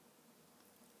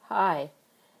Hi,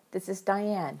 this is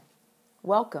Diane.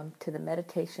 Welcome to the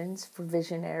Meditations for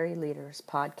Visionary Leaders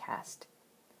podcast.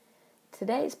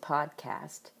 Today's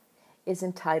podcast is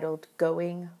entitled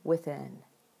Going Within.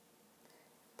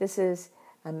 This is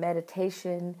a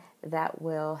meditation that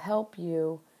will help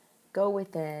you go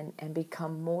within and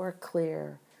become more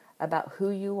clear about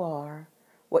who you are,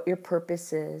 what your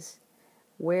purpose is,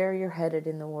 where you're headed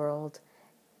in the world,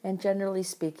 and generally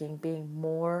speaking, being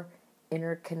more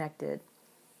interconnected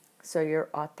so your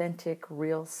authentic,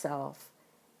 real self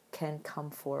can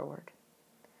come forward.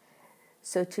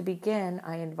 So to begin,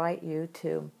 I invite you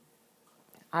to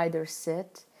either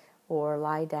sit or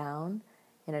lie down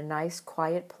in a nice,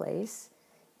 quiet place,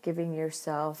 giving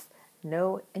yourself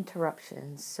no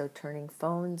interruptions. So turning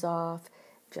phones off,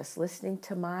 just listening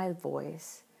to my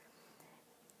voice,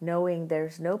 knowing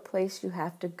there's no place you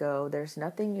have to go, there's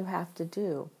nothing you have to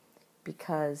do,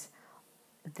 because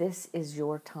this is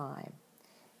your time.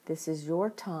 This is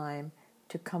your time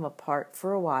to come apart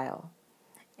for a while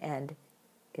and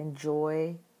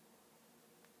enjoy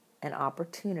an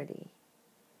opportunity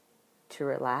to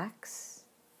relax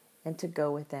and to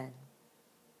go within.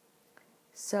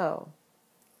 So,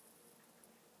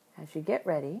 as you get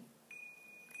ready,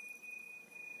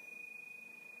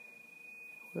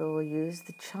 we will use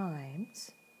the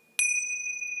chimes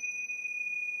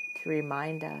to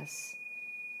remind us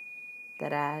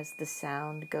that as the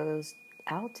sound goes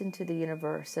out into the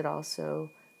universe, it also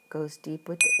goes deep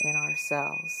within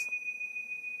ourselves.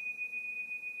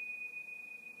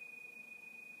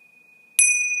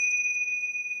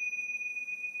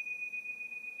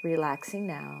 Relaxing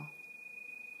now,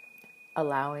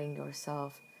 allowing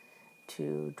yourself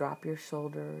to drop your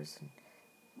shoulders,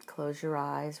 close your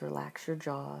eyes, relax your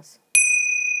jaws,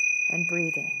 and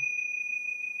breathing.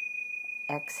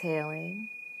 Exhaling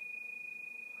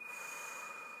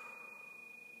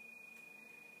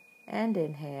and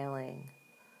inhaling.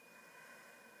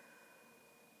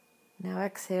 Now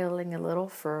exhaling a little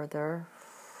further.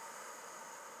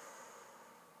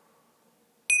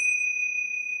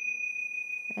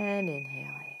 And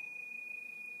inhaling.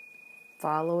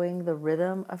 Following the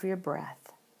rhythm of your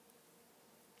breath.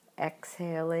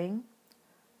 Exhaling.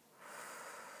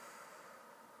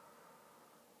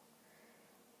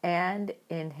 And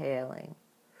inhaling.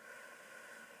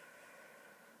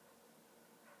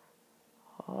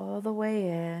 All the way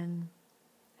in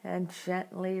and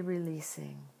gently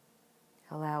releasing.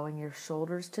 Allowing your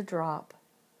shoulders to drop,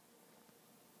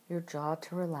 your jaw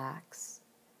to relax,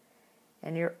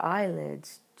 and your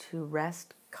eyelids to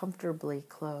rest comfortably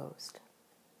closed.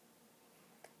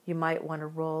 You might want to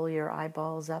roll your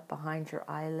eyeballs up behind your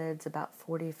eyelids about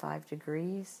 45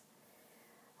 degrees,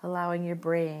 allowing your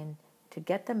brain to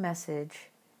get the message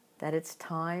that it's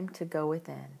time to go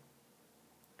within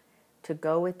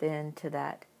to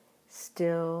that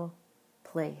still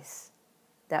place,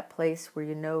 that place where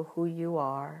you know who you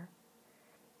are,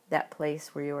 that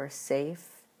place where you are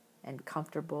safe and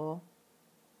comfortable,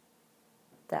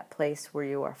 that place where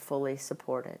you are fully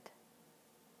supported.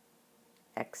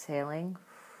 Exhaling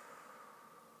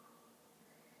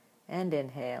and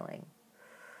inhaling.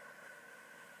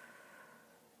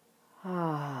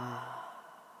 Now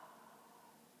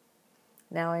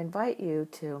I invite you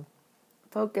to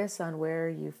focus on where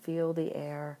you feel the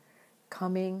air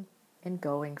coming and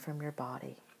going from your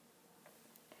body.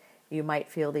 You might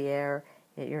feel the air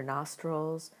in your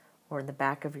nostrils or in the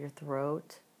back of your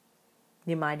throat.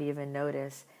 You might even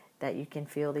notice that you can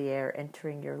feel the air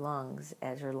entering your lungs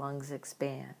as your lungs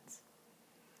expands.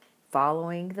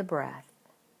 Following the breath,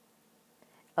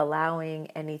 allowing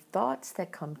any thoughts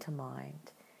that come to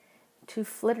mind to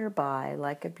flitter by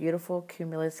like a beautiful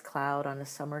cumulus cloud on a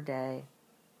summer day,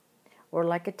 or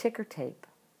like a ticker tape,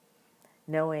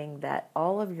 knowing that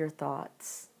all of your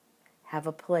thoughts have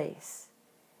a place,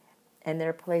 and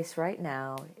their place right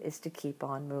now is to keep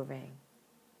on moving,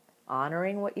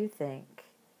 honoring what you think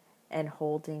and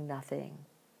holding nothing,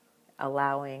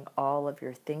 allowing all of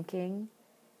your thinking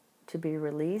to be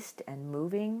released and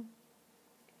moving,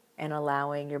 and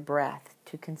allowing your breath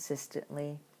to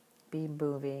consistently be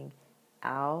moving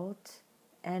out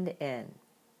and in.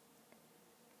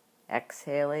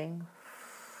 Exhaling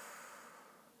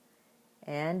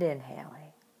and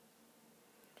inhaling.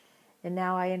 And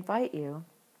now I invite you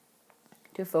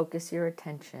to focus your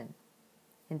attention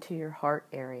into your heart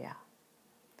area,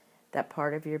 that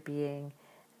part of your being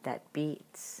that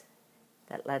beats,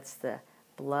 that lets the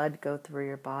blood go through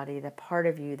your body, the part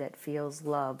of you that feels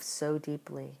love so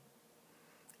deeply,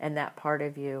 and that part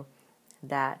of you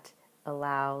that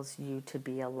allows you to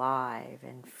be alive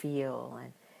and feel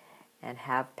and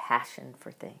have passion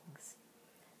for things.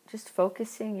 Just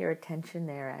focusing your attention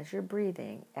there as you're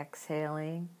breathing,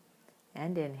 exhaling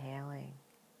and inhaling.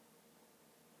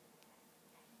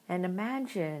 And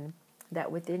imagine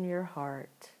that within your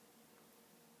heart,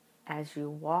 as you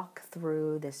walk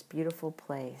through this beautiful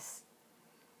place,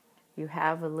 you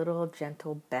have a little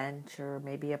gentle bench or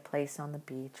maybe a place on the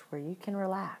beach where you can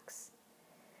relax.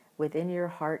 Within your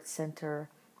heart center,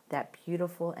 that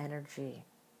beautiful energy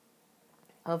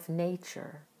of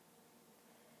nature,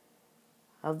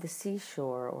 of the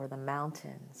seashore or the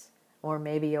mountains, or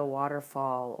maybe a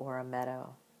waterfall or a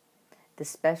meadow. The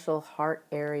special heart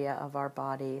area of our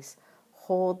bodies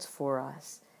holds for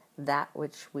us that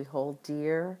which we hold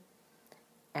dear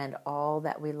and all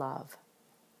that we love.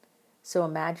 So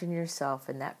imagine yourself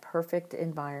in that perfect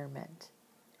environment.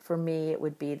 For me, it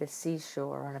would be the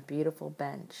seashore on a beautiful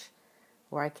bench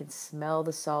where I can smell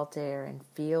the salt air and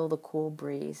feel the cool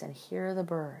breeze and hear the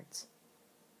birds.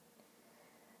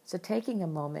 So taking a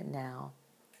moment now,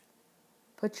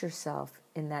 put yourself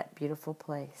in that beautiful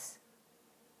place,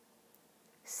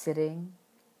 sitting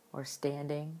or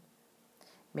standing.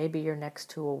 Maybe you're next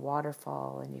to a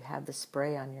waterfall and you have the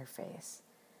spray on your face.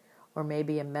 Or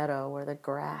maybe a meadow where the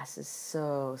grass is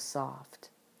so soft.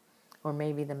 Or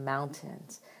maybe the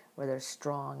mountains where they're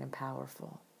strong and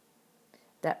powerful.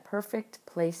 That perfect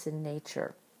place in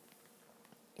nature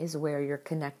is where you're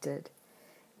connected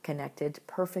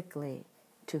perfectly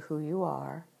to who you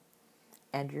are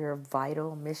and your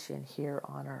vital mission here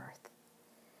on earth.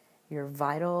 Your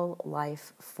vital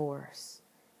life force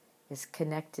is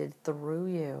connected through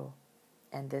you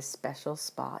and this special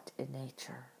spot in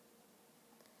nature.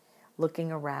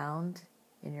 Looking around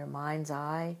in your mind's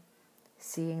eye,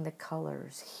 seeing the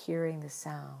colors, hearing the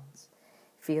sounds,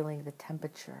 feeling the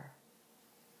temperature,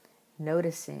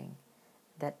 noticing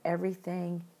that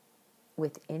everything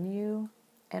within you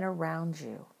and around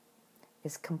you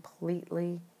is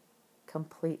completely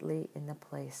in the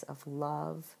place of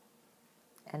love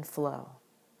and flow.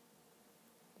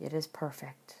 It is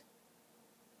perfect.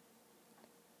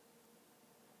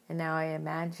 And now I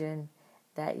imagine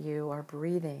that you are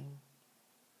breathing,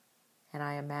 and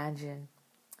I imagine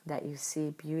that you see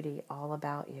beauty all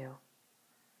about you.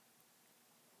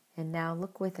 And now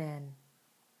look within.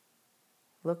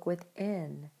 Look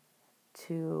within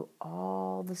to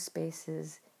all the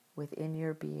spaces within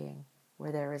your being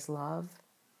where there is love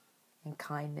and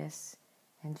kindness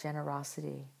and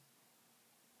generosity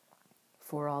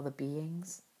for all the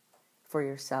beings, for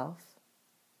yourself.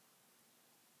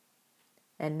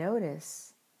 And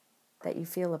notice that you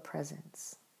feel a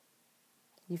presence.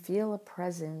 You feel a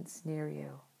presence near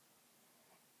you.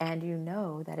 And you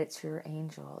know that it's your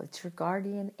angel. It's your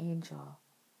guardian angel.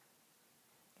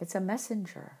 It's a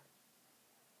messenger,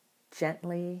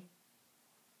 gently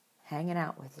hanging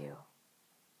out with you.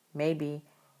 Maybe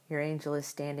your angel is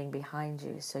standing behind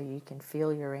you so you can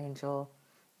feel your angel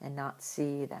and not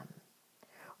see them.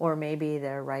 Or maybe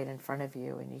they're right in front of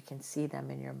you and you can see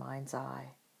them in your mind's eye.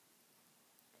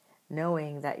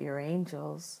 Knowing that your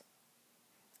angels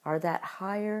are that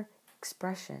higher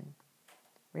expression,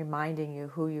 reminding you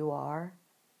who you are,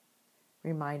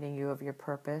 reminding you of your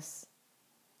purpose,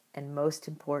 and most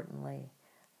importantly,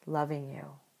 loving you,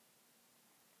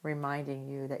 reminding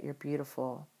you that you're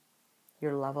beautiful,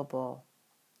 you're lovable,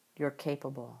 you're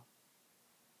capable.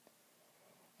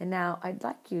 And now I'd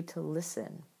like you to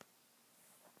listen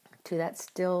to that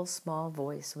still small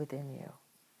voice within you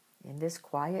in this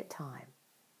quiet time.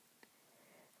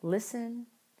 Listen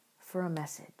for a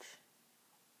message.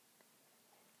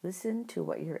 Listen to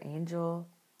what your angel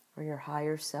or your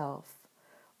higher self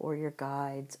or your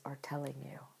guides are telling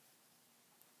you.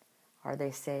 Are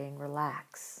they saying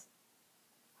relax?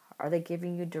 Are they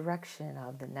giving you direction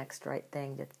of the next right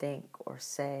thing to think or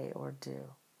say or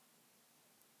do?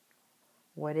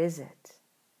 What is it?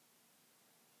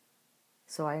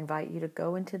 So I invite you to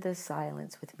go into the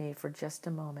silence with me for just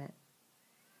a moment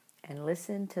and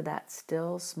listen to that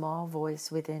still small voice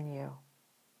within you.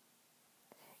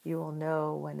 You will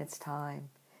know when it's time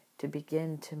to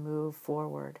begin to move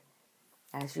forward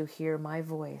as you hear my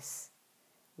voice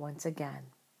once again.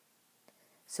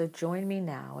 So join me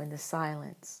now in the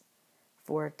silence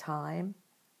for a time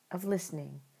of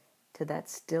listening to that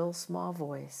still small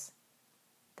voice,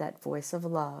 that voice of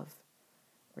love,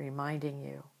 reminding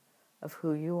you of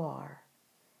who you are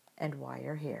and why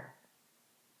you're here.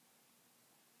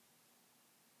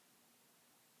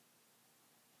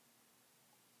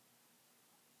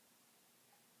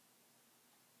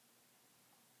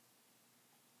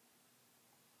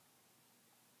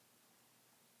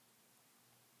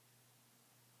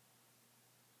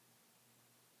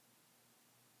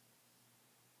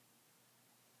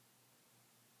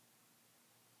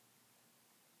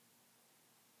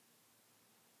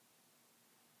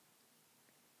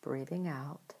 breathing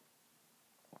out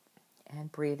and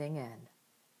breathing in,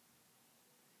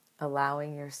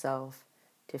 allowing yourself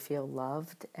to feel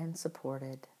loved and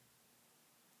supported,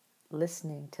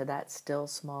 listening to that still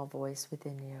small voice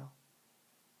within you,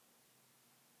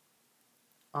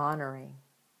 honoring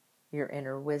your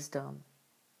inner wisdom,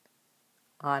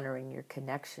 honoring your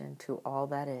connection to all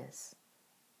that is.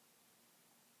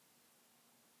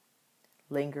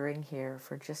 Lingering here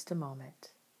for just a moment,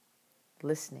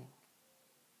 listening,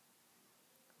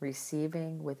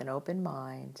 receiving with an open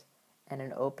mind and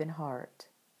an open heart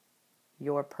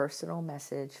your personal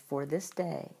message for this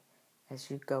day as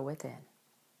you go within.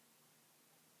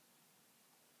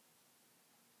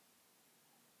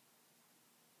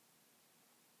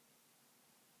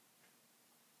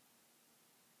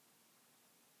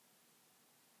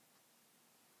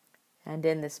 And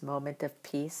in this moment of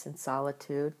peace and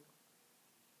solitude,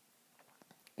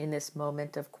 in this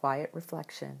moment of quiet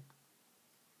reflection,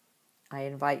 I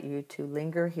invite you to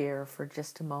linger here for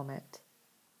just a moment,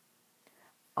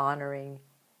 honoring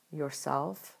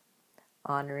yourself,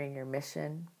 honoring your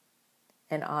mission,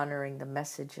 and honoring the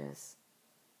messages,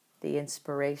 the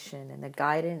inspiration, and the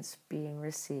guidance being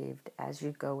received as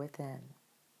you go within.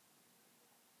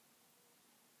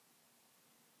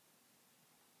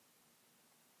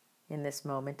 In this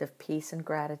moment of peace and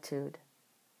gratitude,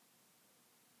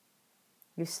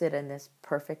 you sit in this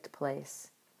perfect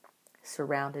place,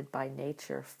 surrounded by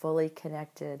nature, fully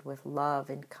connected with love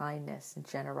and kindness and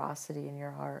generosity in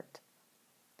your heart,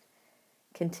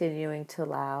 continuing to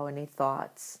allow any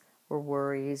thoughts or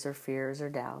worries or fears or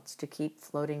doubts to keep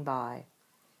floating by,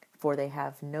 for they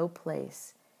have no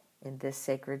place in this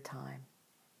sacred time.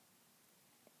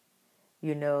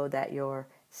 You know that you're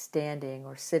standing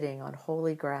or sitting on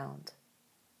holy ground,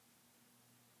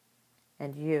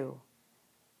 and you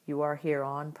are here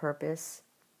on purpose,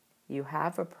 you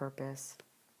have a purpose,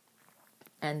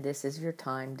 and this is your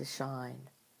time to shine.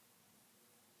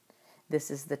 This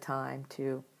is the time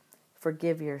to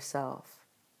forgive yourself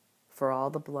for all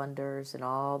the blunders and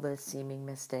all the seeming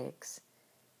mistakes.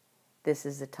 This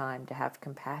is the time to have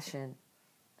compassion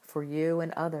for you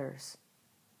and others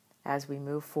as we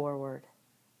move forward,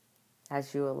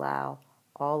 as you allow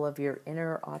all of your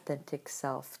inner authentic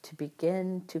self to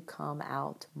begin to come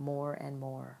out more and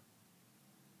more.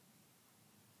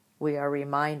 We are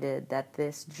reminded that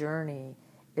this journey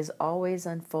is always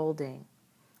unfolding,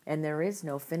 and there is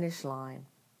no finish line.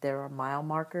 There are mile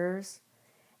markers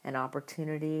and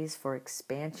opportunities for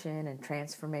expansion and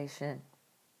transformation,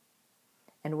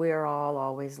 and we are all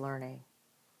always learning.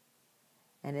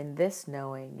 And in this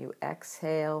knowing, you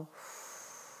exhale,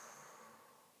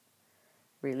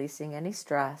 releasing any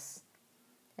stress,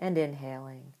 and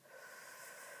inhaling,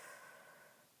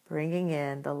 bringing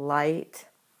in the light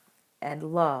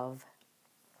and love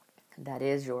that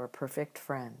is your perfect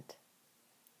friend.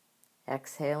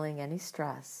 Exhaling any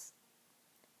stress,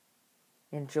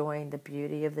 enjoying the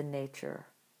beauty of the nature,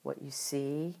 what you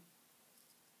see,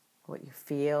 what you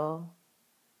feel,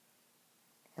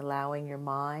 allowing your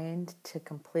mind to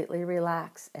completely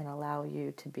relax and allow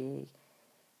you to be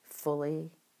fully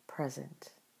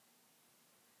present.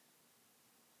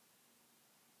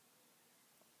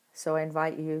 So I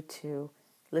invite you to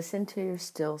listen to your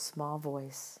still small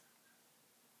voice.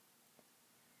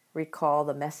 Recall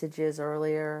the messages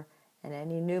earlier and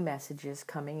any new messages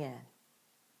coming in,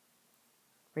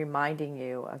 reminding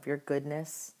you of your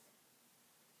goodness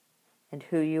and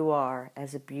who you are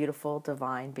as a beautiful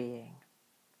divine being.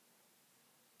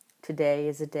 Today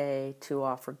is a day to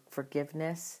offer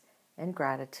forgiveness and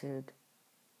gratitude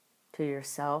to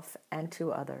yourself and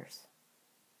to others.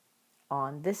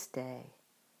 On this day,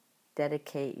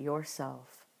 dedicate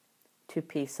yourself to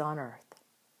peace on earth,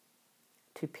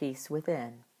 to peace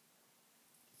within,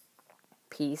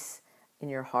 peace in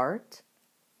your heart,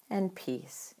 and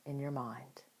peace in your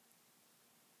mind.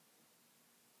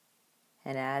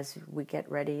 And as we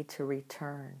get ready to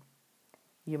return,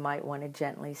 you might want to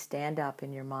gently stand up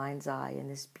in your mind's eye in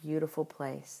this beautiful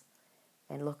place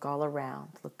and look all around.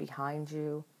 Look behind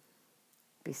you,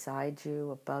 beside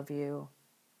you, above you,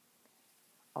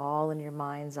 all in your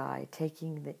mind's eye,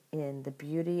 taking in the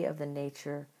beauty of the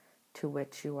nature to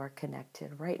which you are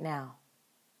connected right now,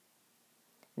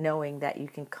 knowing that you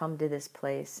can come to this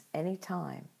place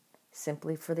anytime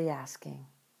simply for the asking,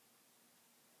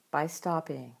 by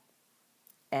stopping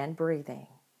and breathing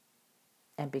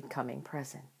and becoming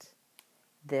present.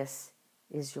 This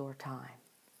is your time.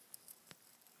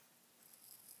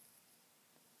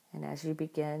 And as you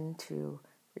begin to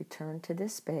return to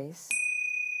this space,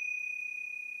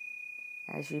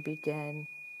 as you begin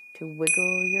to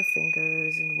wiggle your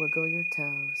fingers and wiggle your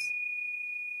toes,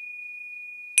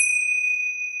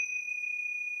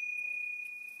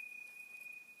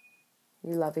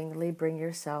 you lovingly bring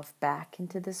yourself back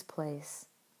into this place,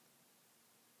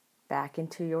 back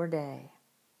into your day,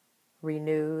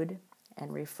 renewed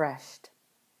and refreshed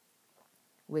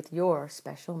with your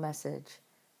special message.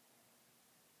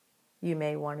 You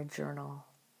may want to journal,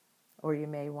 or you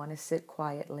may want to sit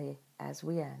quietly as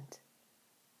we end,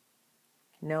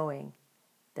 knowing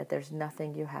that there's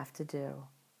nothing you have to do.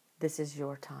 This is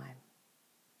your time.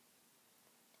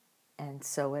 And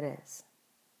so it is.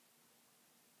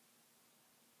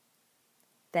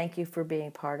 Thank you for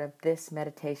being part of this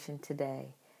meditation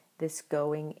today, this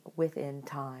going within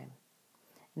time.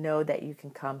 Know that you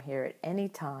can come here at any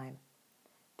time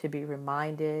to be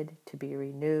reminded, to be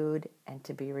renewed, and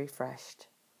to be refreshed.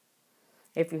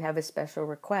 If you have a special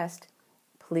request,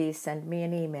 please send me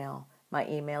an email. My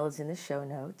email is in the show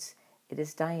notes. It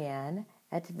is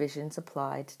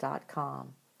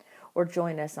diane@visionsapplied.com. Or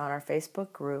join us on our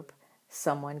Facebook group,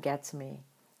 Someone Gets Me,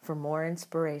 for more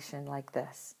inspiration like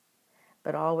this.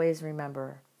 But always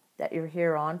remember that you're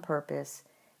here on purpose,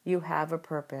 you have a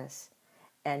purpose,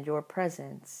 and your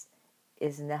presence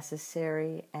is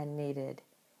necessary and needed.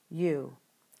 You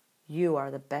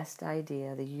are the best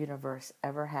idea the universe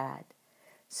ever had.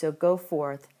 So go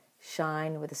forth,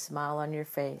 shine with a smile on your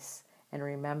face, and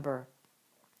remember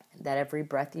that every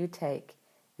breath you take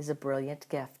is a brilliant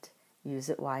gift. Use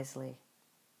it wisely.